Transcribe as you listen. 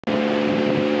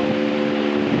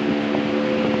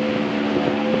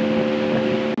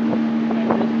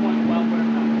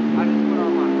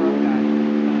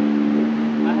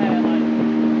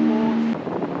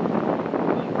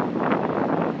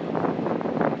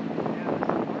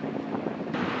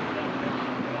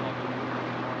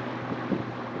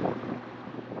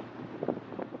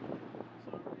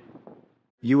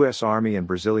U.S. Army and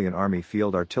Brazilian Army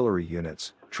Field Artillery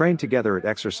units, trained together at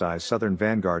exercise Southern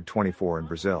Vanguard 24 in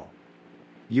Brazil.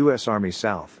 U.S. Army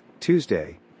South,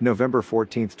 Tuesday, November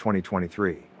 14,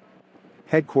 2023.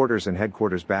 Headquarters and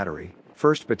Headquarters Battery,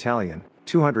 1st Battalion,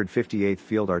 258th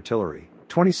Field Artillery,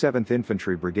 27th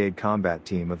Infantry Brigade Combat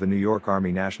Team of the New York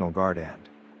Army National Guard and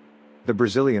the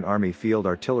Brazilian Army Field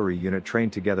Artillery Unit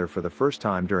trained together for the first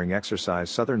time during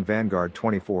exercise Southern Vanguard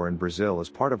 24 in Brazil as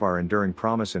part of our enduring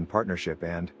promise in partnership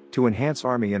and to enhance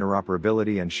Army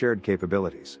interoperability and shared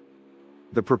capabilities.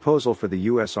 The proposal for the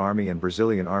U.S. Army and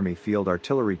Brazilian Army Field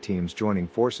Artillery teams joining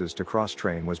forces to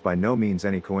cross-train was by no means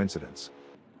any coincidence.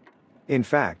 In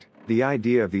fact, the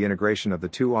idea of the integration of the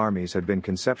two armies had been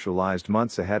conceptualized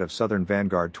months ahead of Southern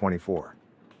Vanguard 24.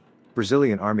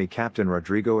 Brazilian Army Captain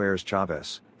Rodrigo Aires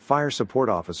Chaves, Fire Support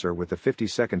Officer with the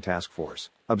 52nd Task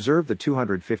Force, observed the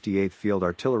 258th Field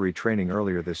Artillery training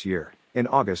earlier this year, in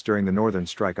August during the Northern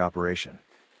Strike Operation.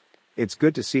 "It's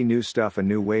good to see new stuff and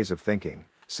new ways of thinking,"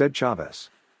 said Chaves.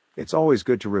 "It's always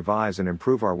good to revise and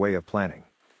improve our way of planning."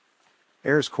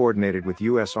 Aires coordinated with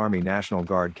U.S. Army National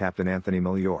Guard Captain Anthony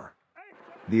Milior,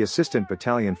 the Assistant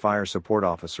Battalion Fire Support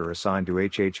Officer assigned to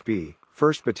HHB,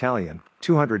 1st Battalion,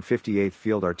 258th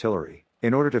Field Artillery,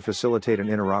 in order to facilitate an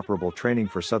interoperable training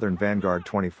for Southern Vanguard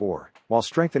 24, while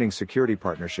strengthening security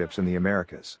partnerships in the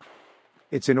Americas.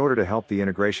 It's in order to help the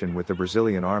integration with the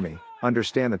Brazilian Army,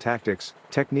 understand the tactics,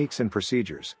 techniques and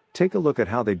procedures, take a look at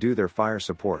how they do their fire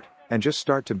support, and just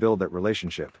start to build that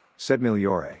relationship, said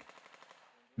Miliore.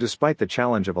 Despite the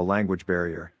challenge of a language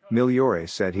barrier, Miliore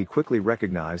said he quickly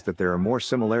recognized that there are more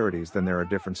similarities than there are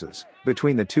differences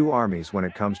between the two armies when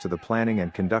it comes to the planning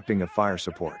and conducting of fire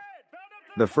support.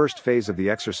 The first phase of the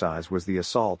exercise was the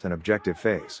assault and objective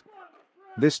phase.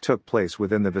 This took place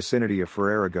within the vicinity of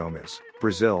Ferreira Gomes,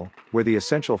 Brazil, where the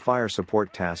essential fire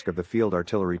support task of the field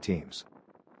artillery teams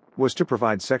was to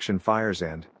provide section fires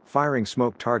and firing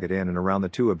smoke target in and around the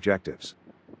two objectives.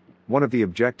 One of the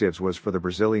objectives was for the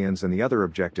Brazilians and the other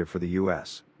objective for the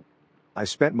U.S. I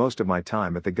spent most of my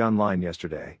time at the gun line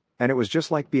yesterday, and it was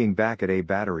just like being back at A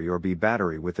Battery or B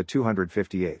Battery with the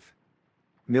 258th.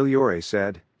 Miliore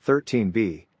said,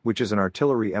 13B, which is an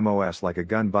artillery MOS like a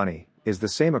gun bunny, is the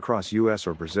same across US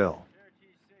or Brazil.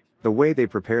 The way they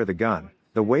prepare the gun,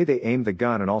 the way they aim the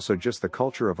gun and also just the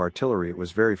culture of artillery, it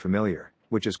was very familiar,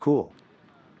 which is cool.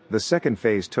 The second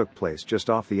phase took place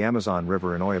just off the Amazon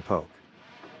River in Oiapoque.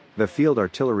 The field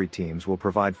artillery teams will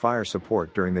provide fire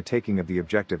support during the taking of the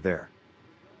objective there.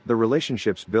 The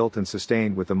relationships built and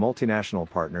sustained with the multinational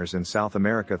partners in South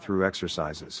America through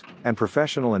exercises and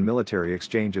professional and military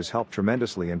exchanges help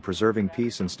tremendously in preserving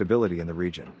peace and stability in the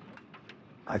region.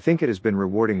 I think it has been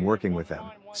rewarding working with them,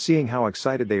 seeing how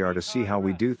excited they are to see how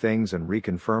we do things and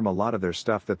reconfirm a lot of their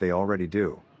stuff that they already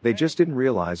do. They just didn't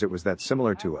realize it was that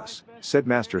similar to us, said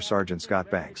Master Sergeant Scott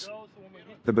Banks,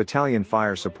 the Battalion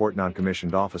Fire Support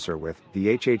Non-Commissioned Officer with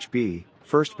the HHB,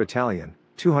 1st Battalion,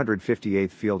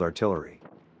 258th Field Artillery.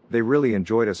 They really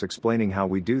enjoyed us explaining how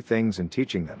we do things and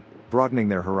teaching them, broadening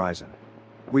their horizon.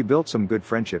 We built some good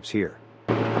friendships here.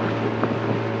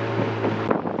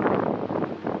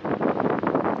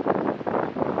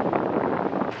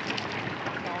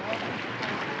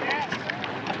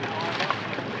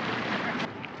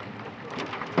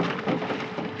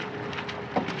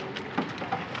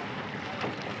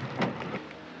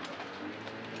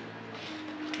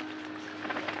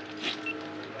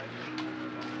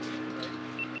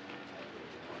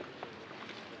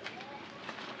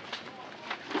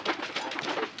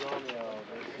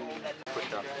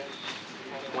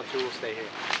 One, two will stay here.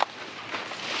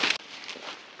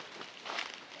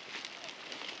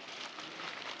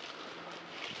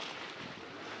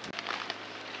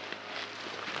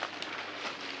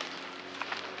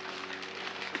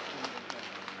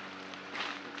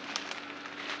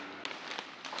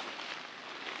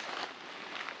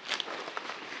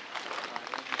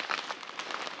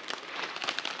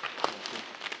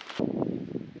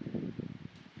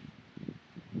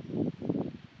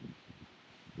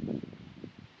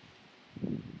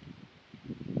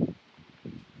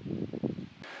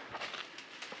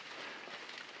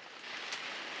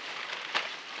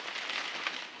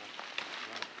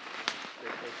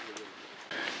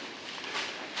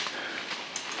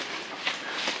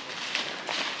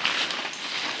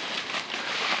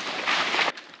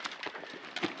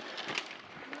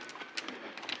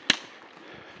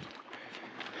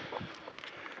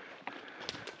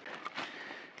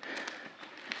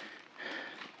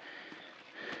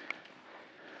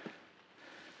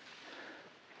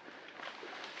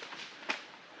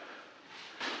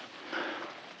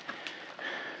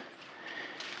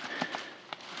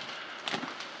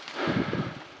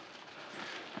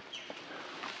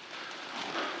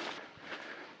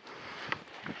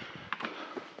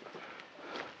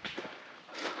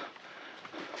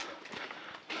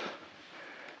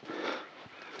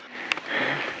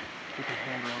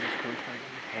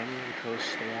 coast,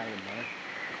 stay out of the mud.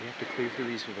 We have to clear through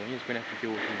these civilians. We're gonna have to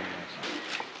deal with them on this.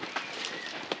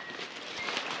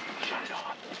 Shut it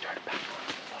off. Turn it back on.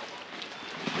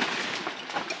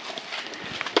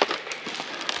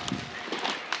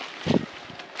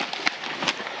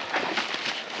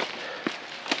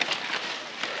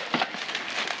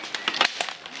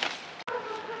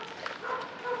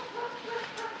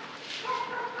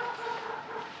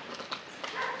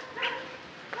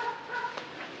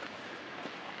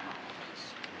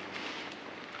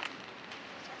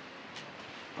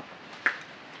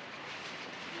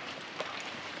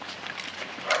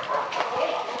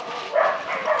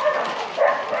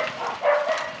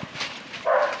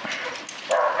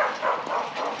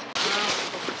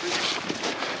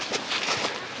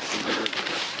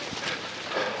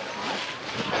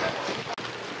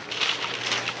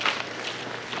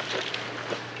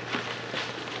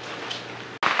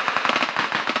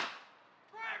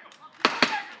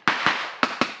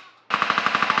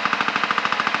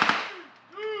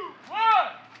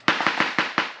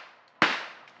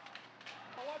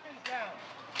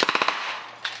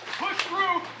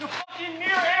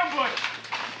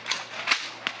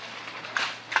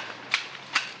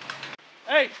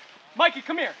 Hey, Mikey,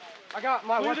 come here. I got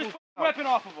my Clear this weapon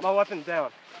off of him. My weapon's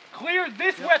down. Clear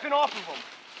this weapon off of him.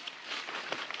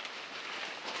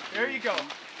 There you go.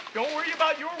 Don't worry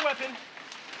about your weapon.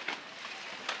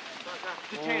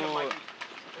 Detain him, Mikey.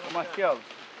 My skills.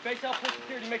 Face out for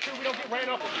security. Make sure we don't get ran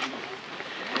over.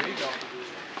 There you go.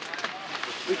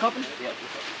 We cuffing? Yeah.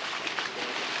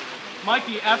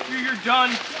 Mikey, after you're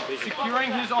done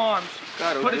securing his arms,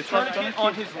 put a tourniquet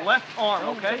on his left arm,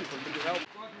 okay?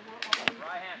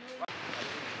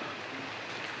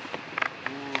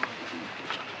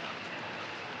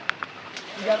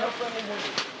 You got no friendly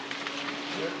movement.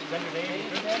 Send your name.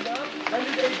 Send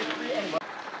your name to 3 and 1.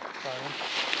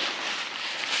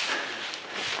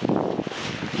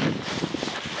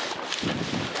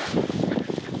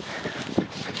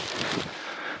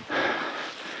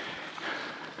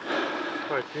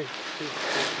 Alright, 3, 2, 3.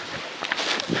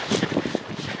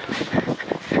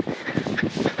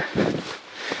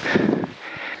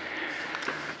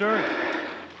 Stern.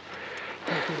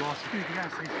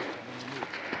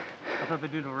 I thought the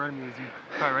dude already was you.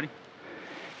 Alright, ready?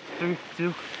 3,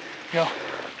 2, go.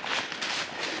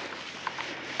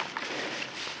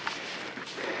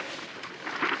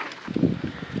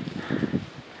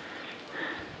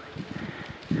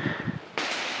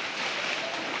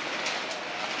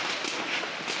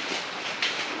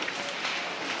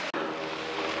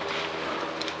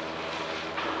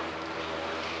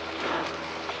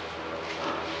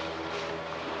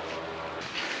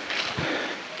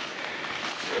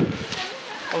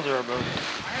 Those are our boats.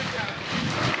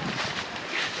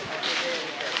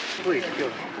 Please, go.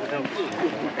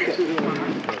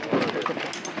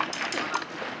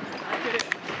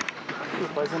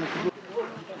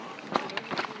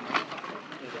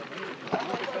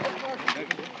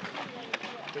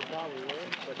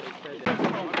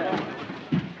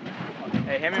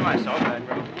 Hey, hand me my assault bag,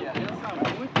 bro.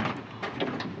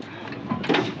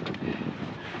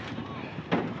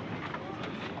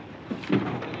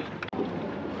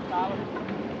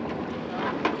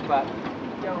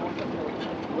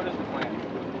 What is the plan?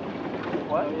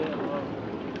 What?